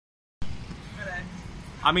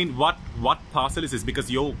I mean, what parcel is this?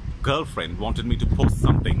 Because your girlfriend wanted me to post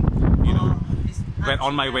something, you know, when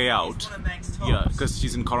on my way out. Yeah, because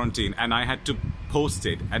she's in quarantine, and I had to post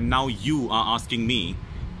it, and now you are asking me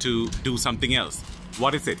to do something else.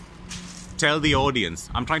 What is it? Tell the audience.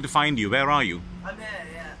 I'm trying to find you. Where are you? I'm here,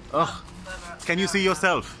 yeah. Ugh. Can you see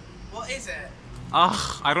yourself? What is it?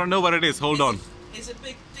 Ugh, I don't know what it is. Hold on. It's a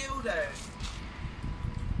big dildo.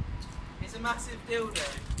 It's a massive dildo.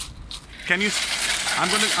 Can you?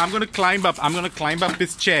 I'm gonna climb up. I'm gonna climb up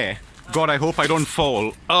this chair. God, I hope I don't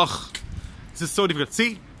fall. Ugh, this is so difficult.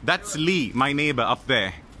 See, that's Lee, my neighbour up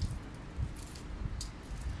there.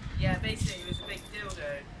 Yeah, basically it was a big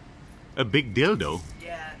dildo. A big dildo?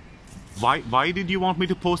 Yeah. Why did you want me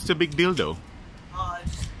to post a big dildo? Oh, I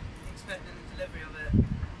was just expecting the delivery of it.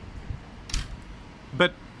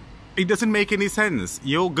 But it doesn't make any sense.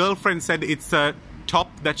 Your girlfriend said it's a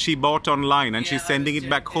top that she bought online and she's sending it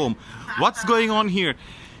back home. What's going on here?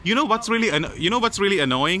 You know what's really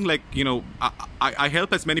annoying? Like, you know, I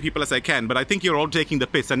help as many people as I can, but I think you're all taking the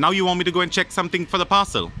piss, and now you want me to go and check something for the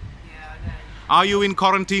parcel. Yeah, I know. Are you in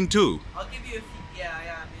quarantine too? I'll give you a few. Yeah, I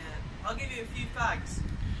am. Yeah. I'll give you a few fags.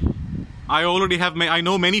 I already have. I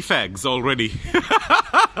know many fags already.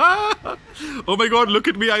 Oh my God! Look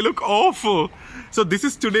at me. I look awful. So this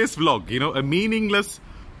is today's vlog. You know, a meaningless,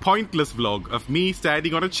 pointless vlog of me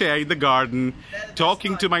standing on a chair in the garden,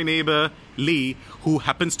 talking to my neighbor Lee, who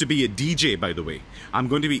happens to be a DJ, by the way. I'm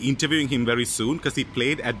going to be interviewing him very soon because he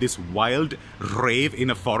played at this wild rave in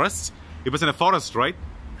a forest. It was in a forest, right?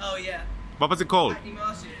 Oh yeah. What was it called? Hackney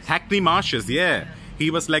Marshes. Hackney Marshes, yeah. He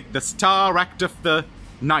was like the star act of the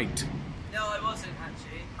night. No, I wasn't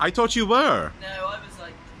actually. I thought you were. No, I was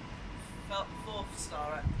like the fourth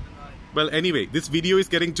star act of the night. Well, anyway, this video is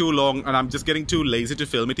getting too long and I'm just getting too lazy to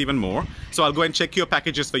film it even more. So I'll go and check your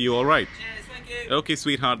packages for you, all right? Cheers, thank you. Okay,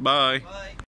 sweetheart, bye. Bye.